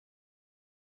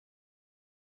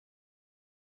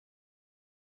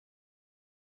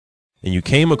and you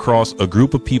came across a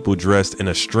group of people dressed in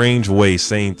a strange way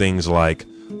saying things like,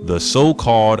 the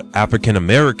so-called African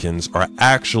Americans are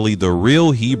actually the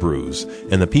real Hebrews,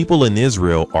 and the people in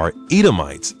Israel are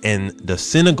Edomites and the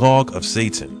synagogue of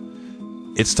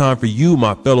Satan. It's time for you,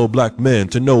 my fellow black men,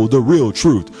 to know the real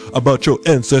truth about your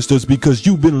ancestors because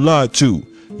you've been lied to.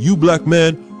 You black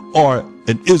men are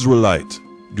an Israelite.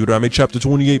 Deuteronomy chapter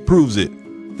 28 proves it.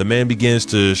 The man begins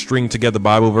to string together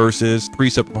Bible verses,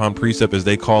 precept upon precept, as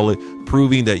they call it,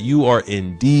 proving that you are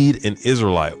indeed an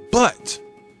Israelite. But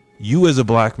you as a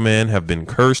black man have been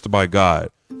cursed by God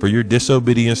for your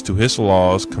disobedience to his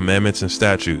laws, commandments, and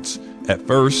statutes. At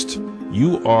first,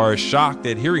 you are shocked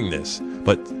at hearing this,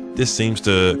 but this seems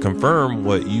to confirm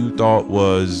what you thought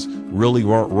was really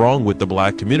wrong with the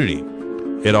black community.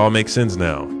 It all makes sense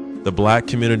now. The black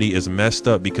community is messed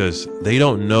up because they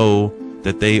don't know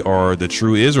that they are the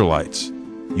true Israelites.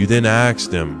 You then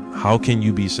ask them, how can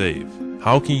you be saved?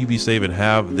 How can you be saved and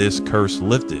have this curse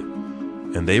lifted?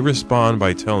 And they respond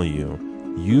by telling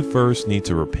you, you first need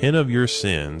to repent of your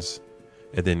sins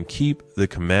and then keep the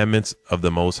commandments of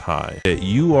the Most High. That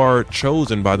you are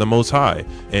chosen by the Most High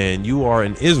and you are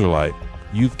an Israelite.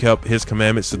 You've kept his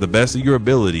commandments to the best of your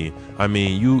ability.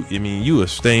 You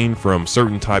abstained from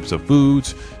certain types of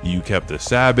foods. You kept the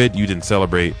Sabbath. You didn't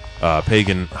celebrate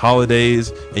pagan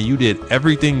holidays, and you did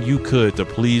everything you could to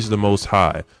please the Most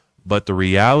High. But the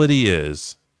reality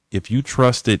is, if you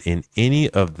trusted in any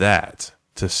of that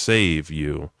to save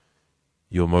you,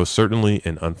 you'll most certainly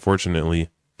and unfortunately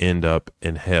end up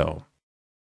in hell.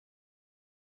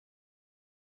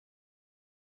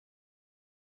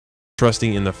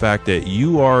 Trusting in the fact that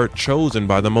you are chosen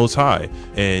by the Most High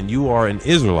and you are an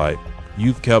Israelite.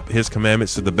 You've kept his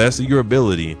commandments to the best of your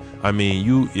ability.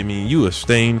 You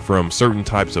abstained from certain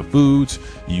types of foods.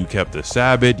 You kept the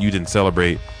Sabbath. You didn't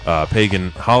celebrate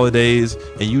pagan holidays,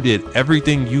 and you did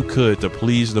everything you could to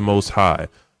please the Most High.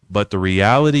 But the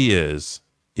reality is,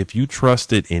 if you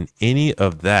trusted in any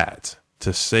of that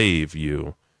to save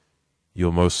you,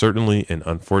 you'll most certainly and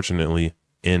unfortunately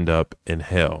end up in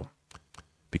hell.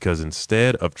 Because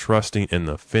instead of trusting in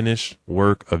the finished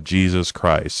work of Jesus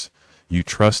Christ, you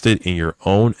trusted in your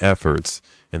own efforts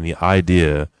and the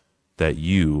idea that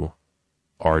you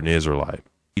are an Israelite.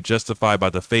 Be justified by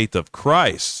the faith of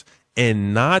Christ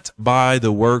and not by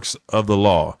the works of the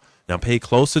law. Now pay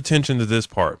close attention to this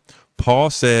part. Paul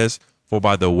says, for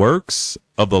by the works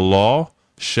of the law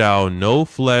shall no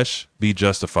flesh be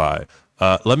justified.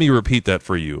 Let me repeat that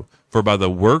for you. For by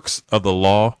the works of the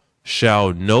law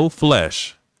shall no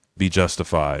flesh be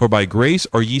justified. For by grace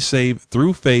are ye saved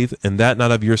through faith, and that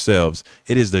not of yourselves.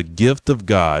 It is the gift of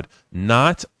God,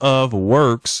 not of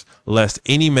works, lest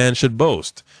any man should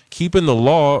boast. Keeping the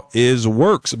law is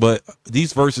works, but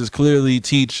these verses clearly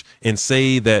teach and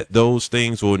say that those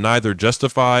things will neither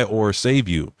justify or save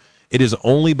you. It is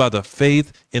only by the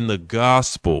faith in the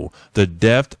gospel, the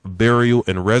death, burial,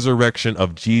 and resurrection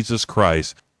of Jesus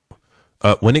Christ.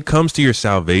 When it comes to your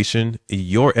salvation,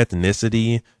 your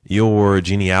ethnicity, your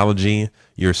genealogy,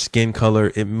 your skin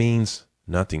color, it means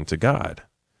nothing to God.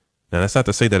 Now, that's not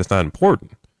to say that it's not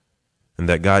important and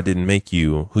that God didn't make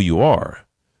you who you are.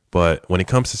 But when it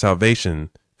comes to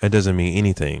salvation, it doesn't mean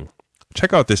anything.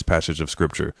 Check out this passage of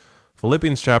scripture.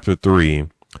 Philippians chapter 3,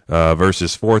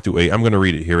 verses 4 through 8. I'm going to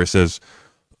read it here. It says,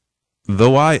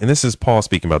 and this is Paul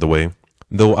speaking, by the way,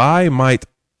 though I might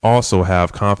also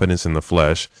have confidence in the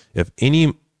flesh, if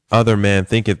any other man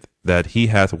thinketh that he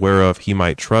hath whereof he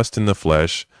might trust in the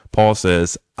flesh, Paul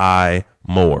says, I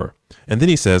more. And then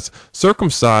he says,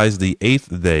 circumcised the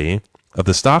 8th day, of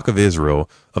the stock of Israel,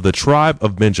 of the tribe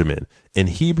of Benjamin, and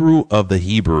Hebrew of the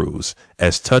Hebrews,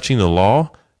 as touching the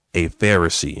law, a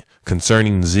Pharisee,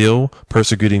 concerning zeal,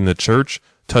 persecuting the church,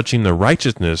 touching the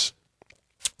righteousness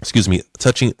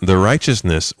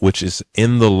which is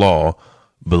in the law,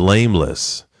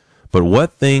 blameless. But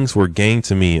what things were gained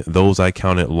to me, those I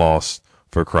counted loss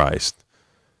for Christ.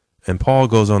 And Paul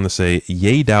goes on to say,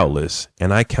 yea, doubtless,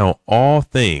 and I count all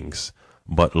things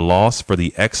but loss for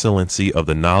the excellency of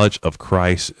the knowledge of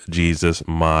Christ Jesus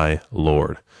my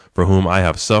Lord, for whom I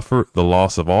have suffered the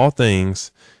loss of all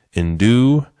things, and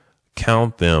do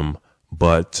count them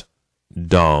but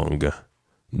dung,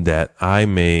 that I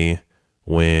may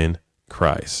win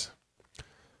Christ.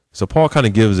 So Paul kind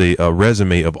of gives a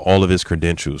resume of all of his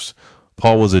credentials.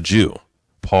 Paul was a Jew.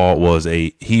 Paul was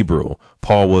a Hebrew.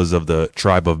 Paul was of the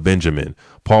tribe of Benjamin.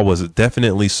 Paul was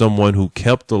definitely someone who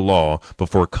kept the law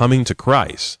before coming to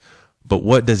Christ. But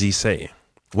what does he say?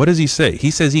 What does he say?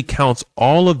 He says he counts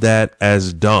all of that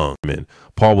as dung.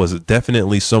 Paul was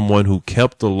definitely someone who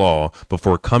kept the law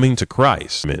before coming to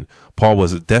Christ. Paul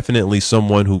was definitely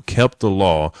someone who kept the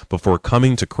law before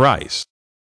coming to Christ.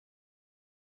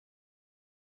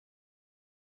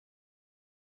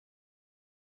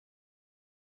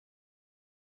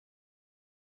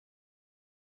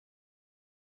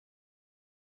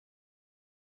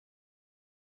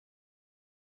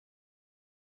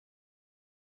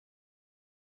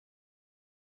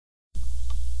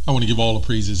 I want to give all the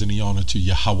praises and the honor to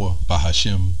Yahweh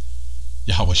Bahashem,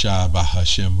 Yahweh Shai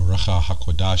Bahashem, Racha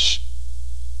HaKodash,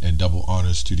 and double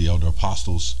honors to the elder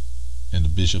apostles and the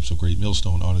bishops of Great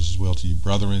Millstone. Honors as well to you,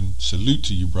 brethren. Salute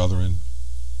to you, brethren,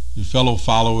 your fellow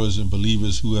followers and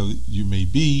believers, whoever you may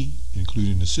be,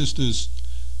 including the sisters,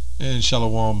 and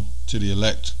shalom to the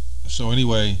elect. So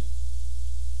anyway,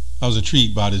 I was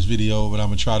intrigued by this video, but I'm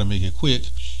going to try to make it quick,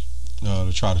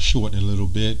 to try to shorten it a little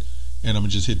bit. And I'm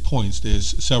going to just hit points.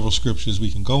 There's several scriptures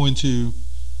we can go into,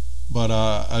 but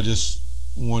I just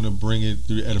want to bring it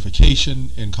through edification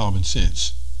and common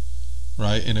sense,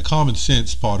 right? And the common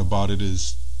sense part about it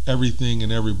is everything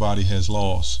and everybody has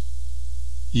laws.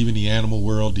 Even the animal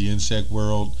world, the insect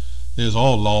world, there's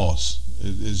all laws.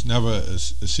 There's never a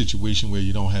situation where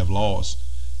you don't have laws.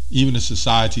 Even in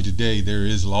society today, there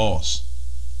is laws.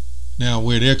 Now,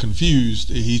 where they're confused,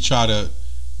 he tried to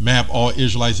map all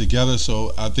Israelites together,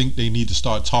 so I think they need to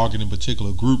start targeting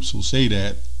particular groups who say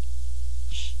that.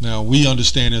 Now, we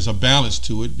understand there's a balance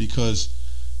to it, because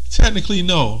technically,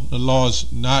 no,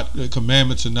 the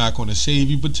commandments are not going to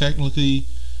save you, but technically,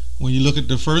 when you look at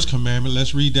the first commandment,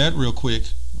 let's read that real quick.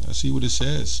 Let's see what it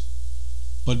says.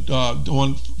 But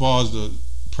as far as the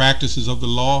practices of the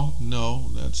law,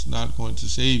 no, that's not going to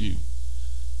save you.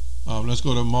 Let's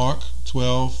go to Mark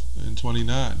 12 and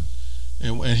 29.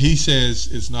 And he says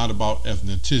it's not about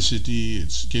ethnicity,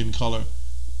 it's skin color.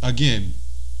 Again,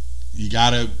 you got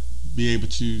to be able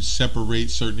to separate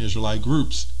certain Israelite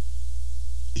groups.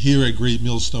 Here at Great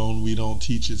Millstone, we don't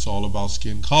teach it's all about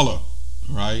skin color,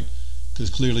 right?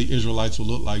 Because clearly Israelites will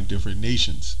look like different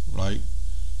nations, right?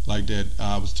 Like that,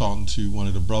 I was talking to one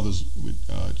of the brothers with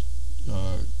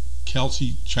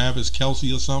Travis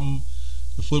Kelce or something,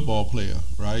 the football player,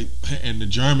 right? And the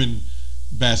German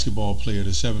basketball player,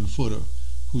 the 7-footer,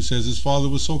 who says his father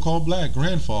was so-called black,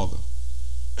 grandfather.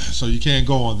 So you can't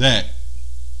go on that.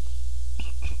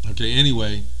 Okay,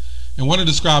 anyway, and one of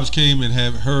the scribes came and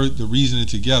had heard the reason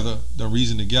together,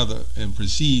 and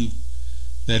perceived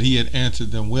that he had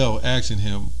answered them well, asking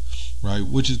him, right,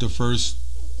 which is the first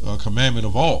commandment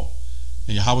of all?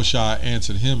 And Yahweh Shai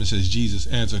answered him, and says Jesus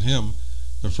answered him,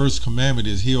 the first commandment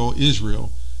is, Hear, O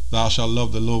Israel, thou shalt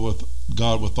love the Lord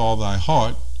God with all thy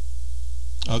heart.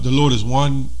 The Lord is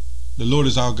one, the Lord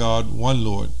is our God, one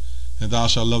Lord. And thou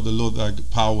shalt love the Lord thy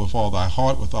power with all thy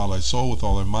heart, with all thy soul, with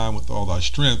all thy mind, with all thy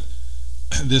strength.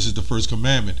 This is the first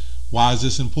commandment. Why is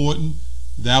this important?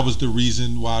 That was the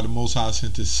reason why the Most High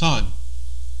sent his Son,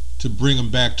 to bring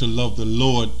him back to love the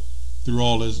Lord through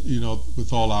all his,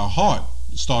 with all our heart,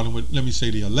 starting with, let me say,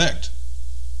 the elect,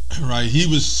 right? He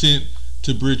was sent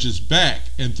to bridge us back,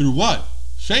 and through what?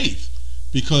 Faith.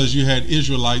 Because you had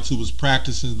Israelites who was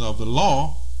practicing of the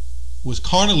law, was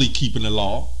carnally keeping the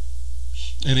law,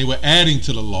 and they were adding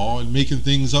to the law and making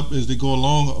things up as they go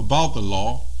along about the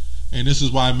law. And this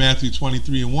is why Matthew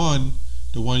 23:1,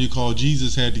 the one you call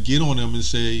Jesus, had to get on them and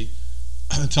say,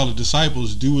 tell the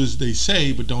disciples, do as they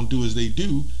say, but don't do as they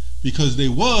do, because they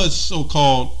was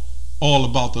so-called all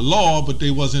about the law, but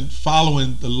they wasn't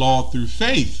following the law through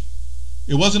faith.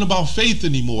 It wasn't about faith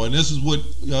anymore, and this is what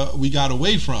we got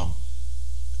away from.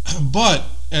 But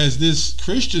as this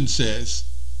Christian says,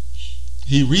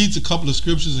 he reads a couple of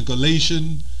scriptures in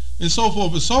Galatians and so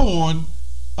forth and so on,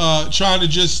 trying to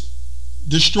just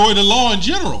destroy the law in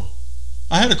general.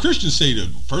 I had a Christian say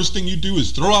that first thing you do is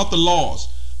throw out the laws.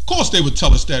 Of course they would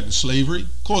tell us that in slavery.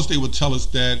 Of course they would tell us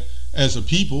that as a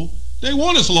people. They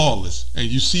want us lawless. And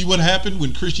you see what happened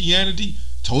when Christianity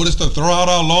told us to throw out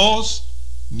our laws?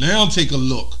 Now take a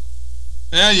look.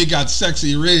 Now you got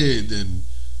Sexy Red and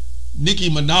Nicki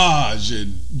Minaj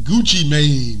and Gucci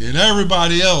Mane and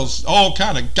everybody else, all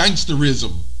kind of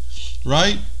gangsterism,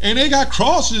 right? And they got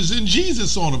crosses and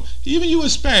Jesus on them. Even you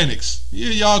Hispanics, yeah,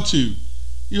 y'all too.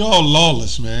 You're all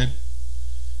lawless, man.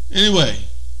 Anyway,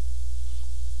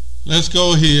 let's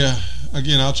go here.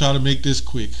 Again, I'll try to make this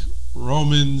quick.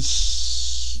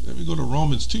 Romans, let me go to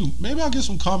Romans 2. Maybe I'll get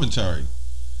some commentary.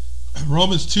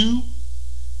 Romans 2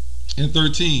 and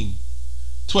 13.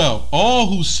 12. All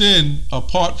who sin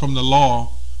apart from the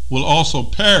law will also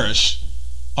perish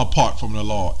apart from the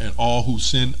law. And all who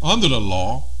sin under the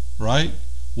law, right,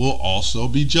 will also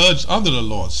be judged under the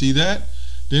law. See that?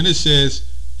 Then it says,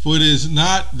 for it is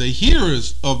not the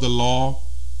hearers of the law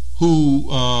who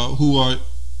are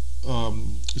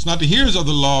it's not the hearers of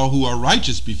the law who are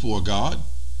righteous before God,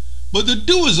 but the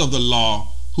doers of the law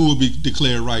who will be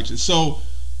declared righteous. So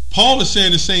Paul is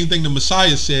saying the same thing the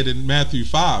Messiah said in Matthew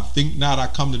 5. Think not I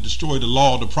come to destroy the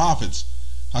law of the prophets.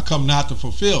 I come not to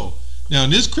fulfill. Now,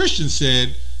 this Christian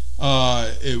said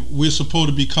we're supposed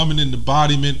to be coming in the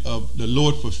embodiment of the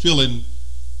Lord fulfilling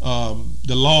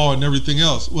the law and everything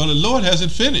else. Well, the Lord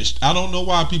hasn't finished. I don't know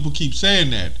why people keep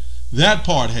saying that. That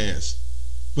part has.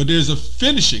 But there's a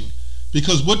finishing.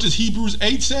 Because what does Hebrews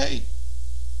 8 say?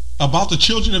 About the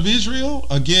children of Israel?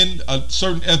 Again, a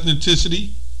certain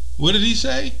ethnicity. What did he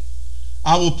say?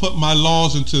 I will put my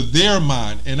laws into their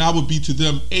mind, and I will be to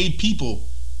them a people,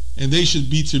 and they should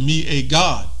be to me a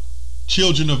God.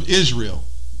 Children of Israel.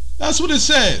 That's what it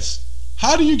says.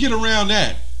 How do you get around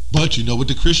that? But you know what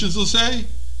the Christians will say?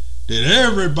 That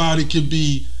everybody can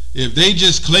be, if they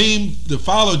just claim to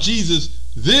follow Jesus,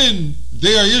 then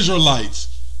they are Israelites.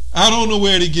 I don't know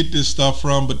where they get this stuff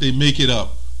from, but they make it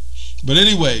up. But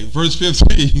anyway, verse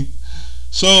 15.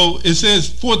 So it says,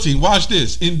 14, watch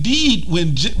this. Indeed,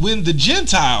 when the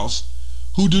Gentiles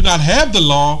who do not have the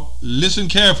law, listen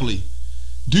carefully,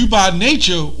 do by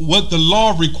nature what the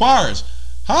law requires.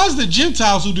 How does the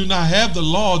Gentiles who do not have the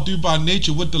law do by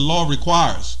nature what the law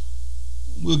requires?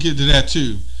 We'll get to that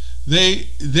too.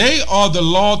 They are the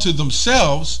law to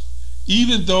themselves,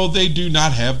 even though they do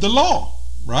not have the law,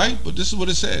 right? But this is what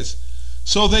it says.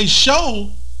 So they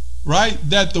show, right,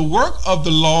 that the work of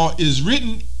the law is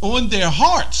written on their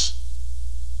hearts,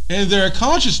 and their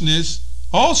consciousness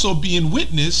also being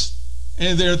witnessed,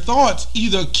 and their thoughts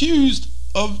either accused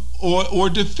of or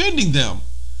defending them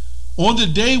on the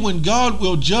day when God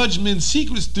will judge men's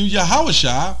secrets through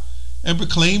Yahushua and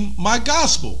proclaim my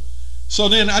gospel. So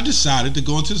then I decided to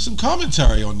go into some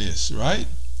commentary on this, right?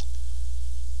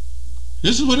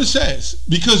 This is what it says.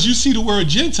 Because you see the word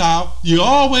Gentile, you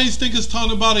always think it's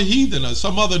talking about a heathen or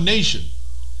some other nation.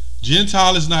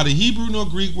 Gentile is not a Hebrew nor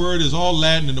Greek word. It's all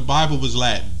Latin, and the Bible was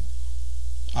Latin.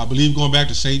 I believe going back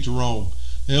to St. Jerome,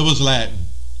 it was Latin.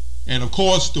 And of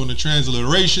course, during the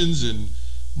transliterations and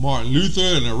Martin Luther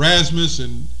and Erasmus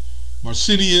and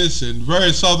Marcinius and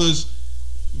various others,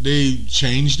 they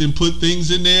changed and put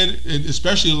things in there, and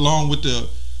especially along with the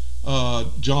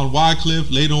John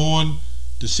Wycliffe later on,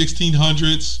 the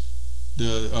 1600s.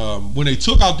 When they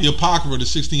took out the Apocrypha of the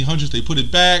 1600s, they put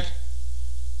it back,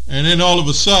 and then all of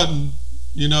a sudden,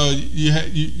 you know,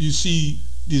 you see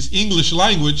this English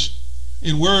language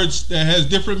in words that has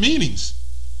different meanings.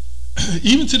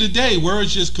 Even to the day,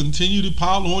 words just continue to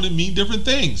pile on and mean different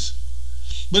things.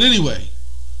 But anyway,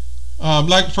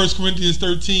 like 1 Corinthians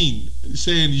 13,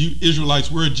 saying you Israelites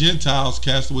were Gentiles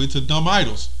cast away to dumb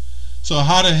idols. So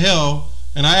how the hell,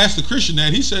 and I asked the Christian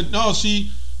that, he said, no, see,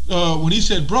 when he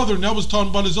said brother, that was talking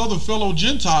about his other fellow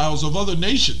Gentiles of other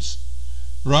nations,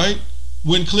 right?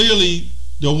 When clearly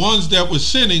the ones that were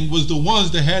sinning was the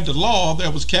ones that had the law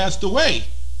that was cast away.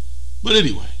 But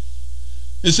anyway,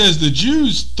 it says the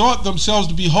Jews thought themselves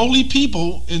to be holy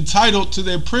people entitled to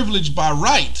their privilege by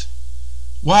right,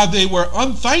 while they were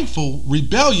unthankful,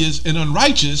 rebellious, and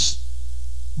unrighteous.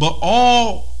 But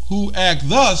all who act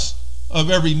thus of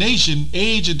every nation,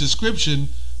 age, and description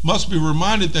must be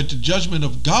reminded that the judgment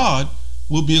of God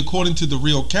will be according to the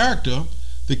real character.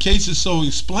 The case is so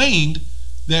explained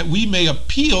that we may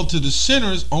appeal to the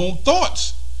sinner's own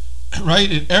thoughts,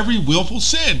 right, in every willful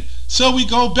sin. So we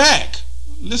go back.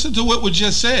 Listen to what was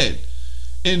just said.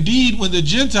 Indeed, when the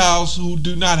Gentiles who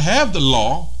do not have the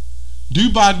law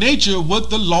do by nature what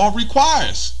the law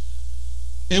requires.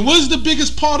 And what is the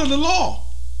biggest part of the law?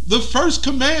 The first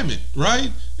commandment,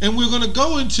 right? And we're going to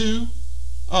go into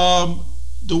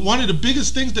one of the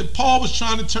biggest things that Paul was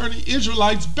trying to turn the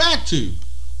Israelites back to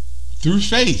through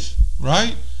faith,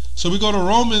 right? So we go to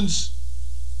Romans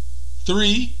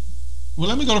 3. Well,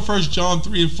 let me go to 1 John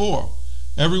 3 and 4.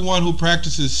 Everyone who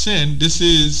practices sin, this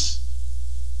is,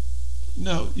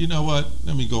 no, you know what?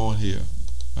 Let me go on here.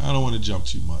 I don't want to jump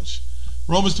too much.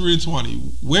 Romans 3 and 20.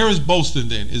 Where is boasting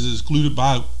then? Is it excluded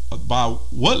by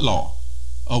what law?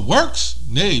 Of works?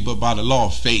 Nay, but by the law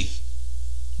of faith.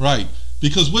 Right.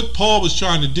 Because what Paul was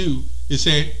trying to do is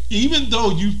say, even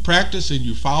though you practice and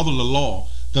you follow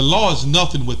the law is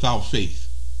nothing without faith.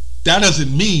 That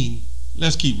doesn't mean,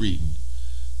 let's keep reading.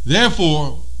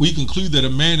 Therefore, we conclude that a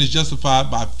man is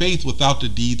justified by faith without the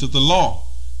deeds of the law.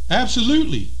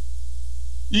 Absolutely.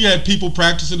 You had people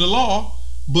practicing the law,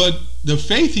 but the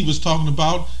faith he was talking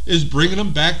about is bringing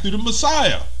them back through the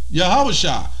Messiah,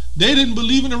 Yahushua. They didn't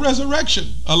believe in the resurrection,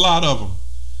 a lot of them.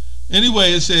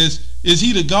 Anyway, it says, Is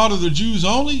he the God of the Jews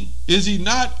only? Is he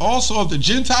not also of the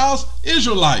Gentiles?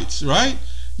 Israelites, right?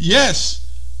 Yes,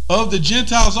 of the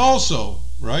Gentiles also,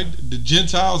 right? The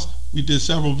Gentiles, we did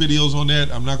several videos on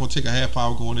that. I'm not going to take a half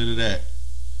hour going into that,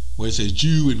 where it says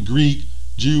Jew and Greek,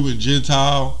 Jew and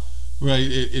Gentile, right?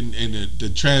 And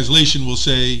the translation will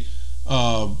say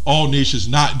all nations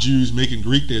not Jews, making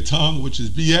Greek their tongue, which is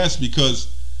BS,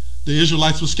 because the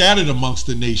Israelites were scattered amongst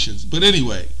the nations. But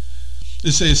anyway,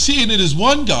 it says, seeing it is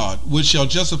one God, which shall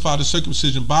justify the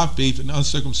circumcision by faith and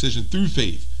uncircumcision through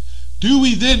faith. Do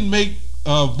we then make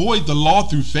void the law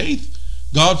through faith?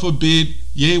 God forbid,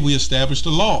 yea, we establish the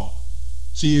law.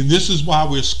 See, and this is why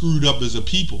we're screwed up as a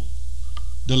people.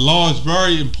 The law is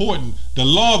very important. The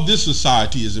law of this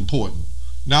society is important.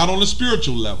 Not on a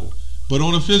spiritual level, but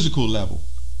on a physical level.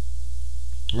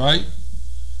 Right?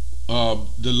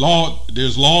 The law,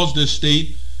 there's laws that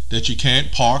state that you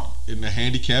can't park in a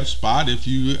handicapped spot if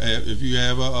you're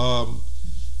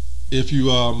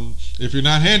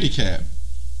not handicapped.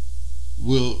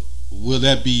 Will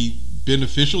that be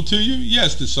beneficial to you?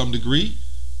 Yes, to some degree,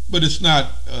 but it's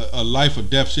not a life or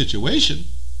death situation.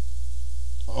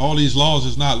 All these laws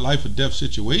is not life or death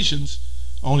situations,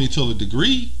 only till a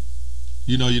degree.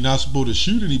 You know, you're not supposed to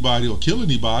shoot anybody or kill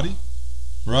anybody,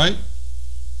 right?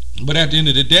 But at the end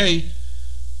of the day,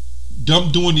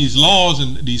 them doing these laws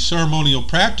and these ceremonial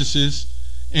practices,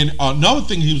 and another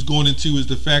thing he was going into is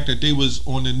the fact that they was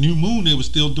on the new moon, they were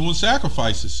still doing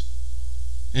sacrifices.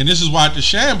 And this is why at the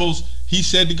shambles, he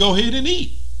said to go ahead and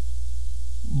eat.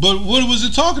 But what was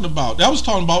it talking about? That was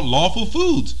talking about lawful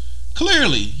foods.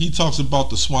 Clearly, he talks about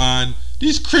the swine.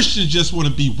 These Christians just want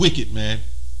to be wicked, man.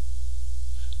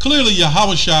 Clearly,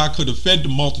 Yahushua could have fed the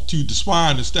multitude the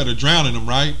swine instead of drowning them,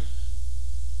 right?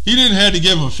 He didn't have to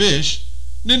give them fish.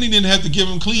 Then he didn't have to give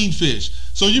them clean fish.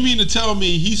 So you mean to tell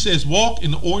me, he says, walk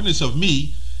in the ordinance of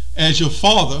me as your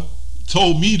father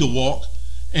told me to walk,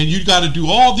 and you got to do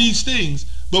all these things.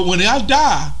 But when I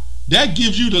die, that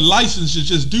gives you the license to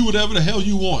just do whatever the hell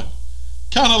you want.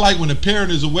 Kind of like when a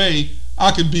parent is away,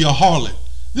 I can be a harlot.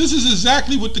 This is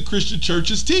exactly what the Christian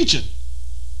church is teaching.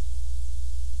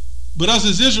 But us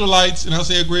as Israelites, and I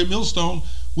say a great millstone,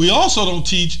 we also don't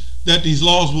teach that these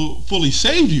laws will fully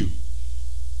save you.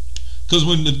 Because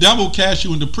when the devil casts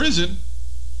you into prison,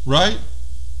 right?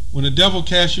 When the devil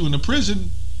casts you into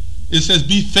prison, it says,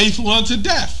 be faithful unto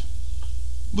death.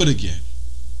 But again,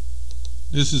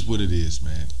 this is what it is,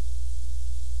 man.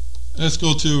 Let's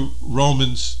go to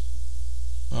Romans.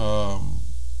 Let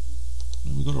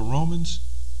me go to Romans.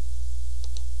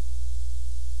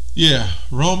 Yeah,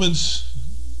 Romans.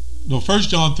 No, 1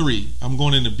 John 3. I'm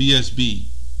going in the BSB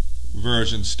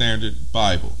version, Standard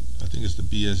Bible. I think it's the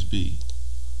BSB.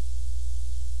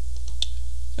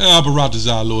 And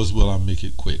Baratazah, Lord's will, I'll make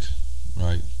it quick.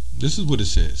 Right? This is what it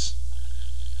says.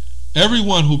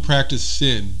 Everyone who practices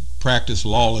sin practice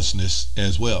lawlessness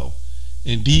as well.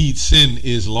 Indeed, sin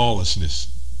is lawlessness.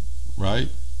 Right?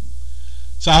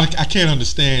 So I can't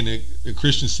understand that a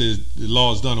Christian says the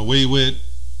law is done away with,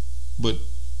 but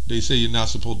they say you're not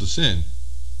supposed to sin.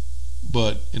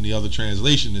 But in the other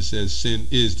translation, it says sin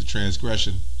is the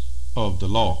transgression of the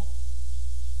law.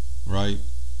 Right?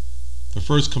 The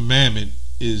first commandment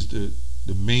is the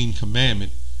main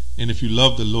commandment. And if you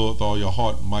love the Lord with all your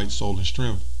heart, might, soul, and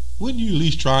strength, wouldn't you at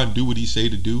least try and do what he say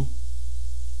to do?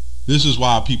 This is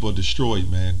why people are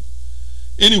destroyed, man.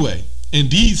 Anyway,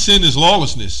 indeed sin is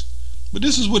lawlessness. But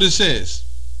this is what it says.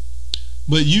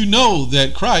 But you know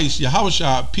that Christ,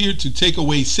 Yahushua, appeared to take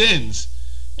away sins,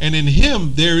 and in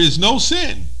him there is no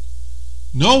sin.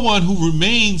 No one who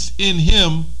remains in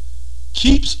him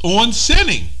keeps on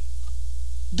sinning.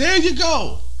 There you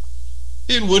go.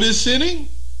 And what is sinning?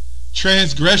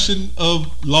 Transgression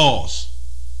of laws.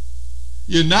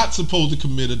 You're not supposed to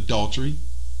commit adultery,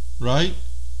 right?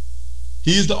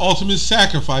 He is the ultimate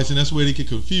sacrifice, and that's where they get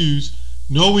confused.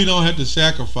 No, we don't have to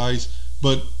sacrifice,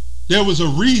 but there was a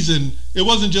reason. It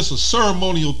wasn't just a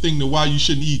ceremonial thing to why you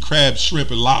shouldn't eat crab,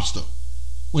 shrimp, and lobster.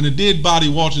 When a dead body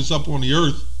washes up on the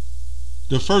earth,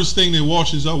 the first thing that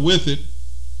washes up with it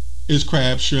is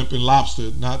crab, shrimp, and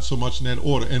lobster, not so much in that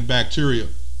order, and bacteria.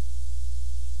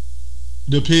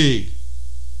 The pig,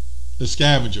 the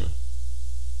scavenger,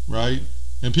 right?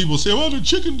 And people say, well, the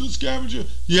chicken's a scavenger.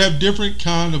 You have different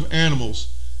kind of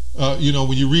animals. You know,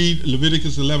 when you read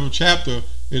Leviticus 11th chapter,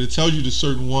 it tells you the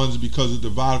certain ones because it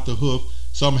divided the hoof.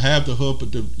 Some have the hoof,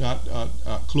 but they're not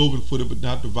cloven footed, but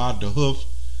not divided the hoof,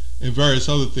 and various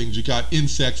other things. You got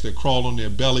insects that crawl on their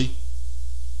belly.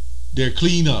 They're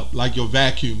clean up, like your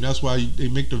vacuum. That's why they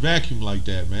make the vacuum like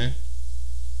that, man.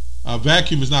 A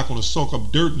vacuum is not going to soak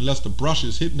up dirt unless the brush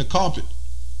is hitting the carpet.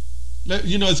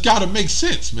 You know, it's got to make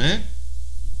sense, man.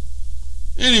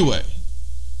 Anyway,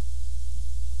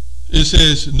 it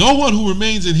says, no one who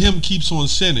remains in him keeps on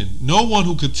sinning. No one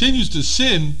who continues to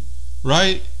sin,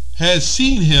 right, has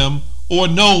seen him or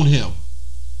known him.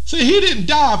 See, he didn't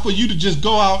die for you to just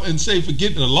go out and say,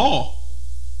 forget the law.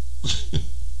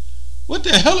 What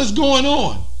the hell is going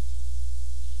on?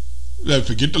 Like,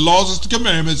 forget the laws and the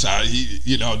commandments. That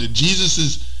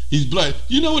Jesus he's blood.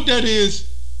 You know what that is?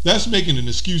 That's making an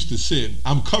excuse to sin.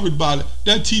 I'm covered by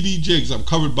that TD Jakes. I'm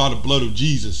covered by the blood of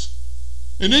Jesus.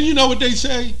 And then you know what they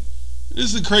say?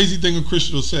 This is a crazy thing a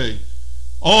Christian will say.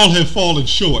 All have fallen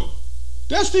short.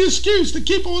 That's the excuse to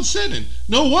keep on sinning.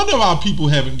 No wonder our people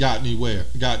haven't gotten anywhere.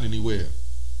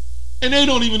 And they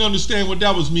don't even understand what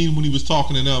that was mean when he was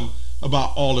talking to them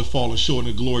about all have fallen short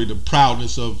in the glory, the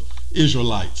proudness of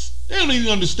Israelites. They don't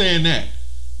even understand that.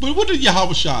 But what did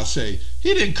Yahushua say?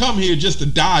 He didn't come here just to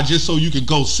die just so you can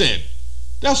go sin.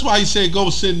 That's why he said go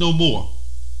sin no more.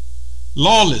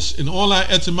 Lawless in online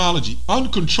etymology,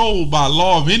 uncontrolled by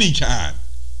law of any kind.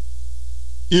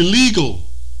 Illegal.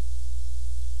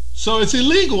 So it's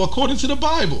illegal according to the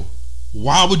Bible.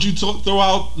 Why would you throw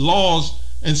out laws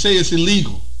and say it's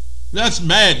illegal? That's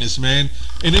madness, man.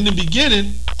 And in the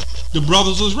beginning, the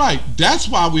brothers was right. That's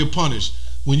why we're punished.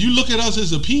 When you look at us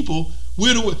as a people,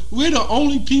 we're the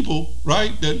only people,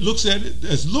 right,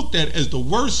 that's looked at as the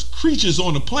worst creatures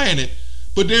on the planet,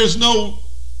 but there's no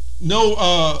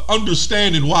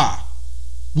understanding why.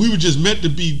 We were just meant to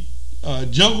be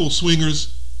jungle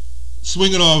swingers,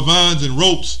 swinging our vines and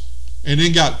ropes, and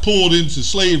then got pulled into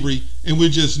slavery, and we're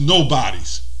just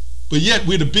nobodies. But yet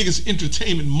we're the biggest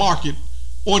entertainment market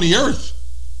on the earth.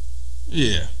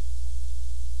 Yeah.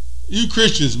 You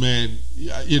Christians, man,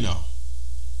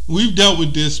 we've dealt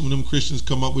with this when them Christians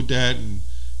come up with that and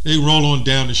they roll on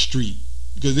down the street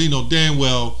because they know damn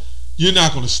well you're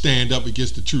not going to stand up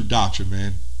against the true doctrine,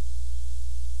 man.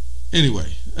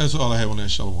 Anyway, that's all I have on that.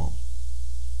 Shalom.